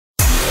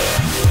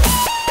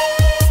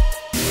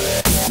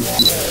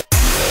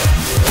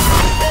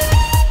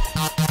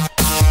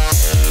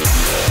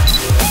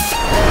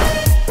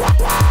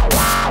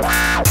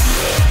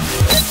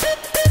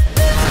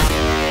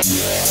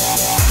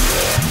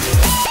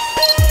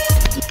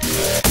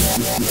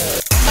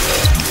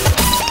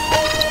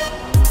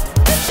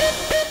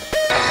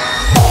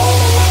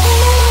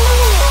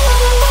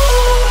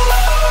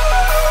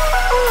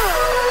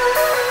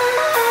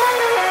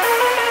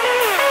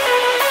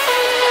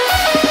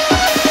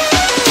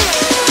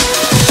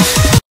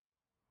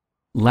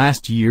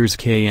Last year's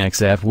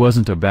KXF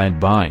wasn't a bad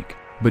bike,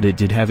 but it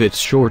did have its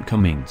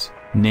shortcomings,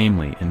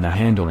 namely in the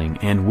handling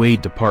and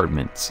weight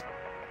departments.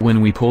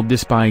 When we pulled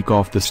this bike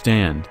off the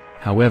stand,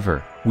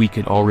 however, we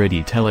could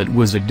already tell it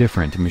was a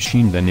different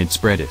machine than its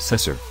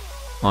predecessor.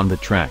 On the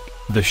track,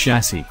 the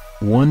chassis,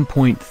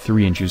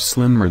 1.3 inches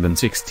slimmer than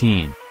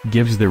 16,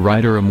 gives the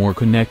rider a more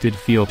connected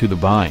feel to the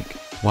bike,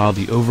 while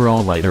the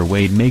overall lighter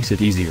weight makes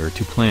it easier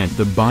to plant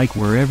the bike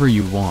wherever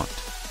you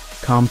want.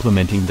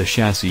 Complementing the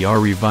chassis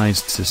are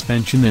revised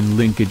suspension and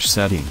linkage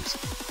settings.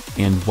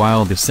 And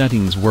while the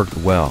settings worked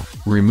well,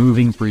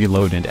 removing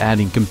preload and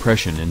adding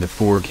compression in the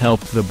fork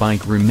helped the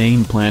bike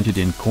remain planted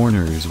in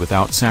corners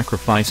without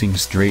sacrificing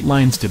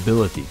straight-line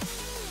stability.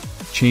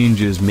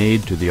 Changes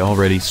made to the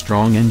already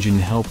strong engine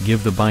help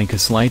give the bike a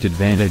slight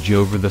advantage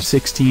over the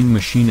 16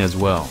 machine as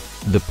well.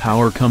 The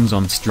power comes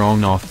on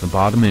strong off the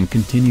bottom and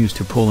continues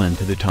to pull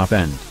into the top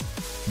end.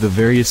 The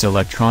various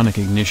electronic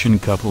ignition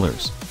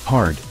couplers,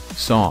 hard,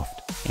 soft,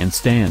 and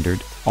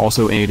standard,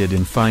 also aided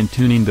in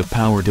fine-tuning the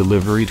power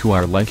delivery to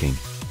our liking.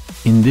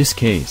 In this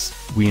case,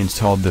 we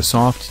installed the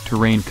soft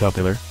terrain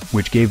coupler,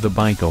 which gave the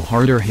bike a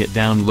harder hit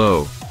down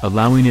low,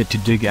 allowing it to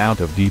dig out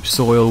of deep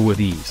soil with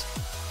ease.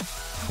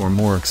 For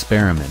more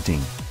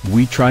experimenting,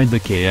 we tried the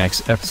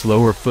KXF's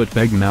lower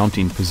footpeg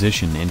mounting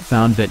position and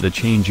found that the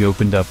change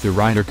opened up the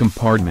rider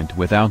compartment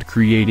without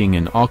creating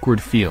an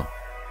awkward feel.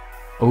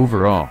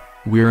 Overall,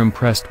 we're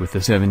impressed with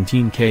the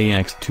 17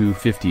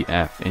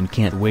 KX250F and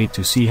can't wait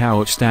to see how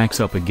it stacks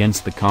up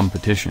against the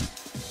competition.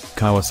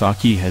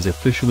 Kawasaki has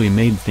officially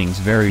made things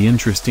very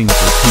interesting for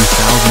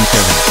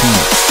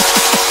 2017.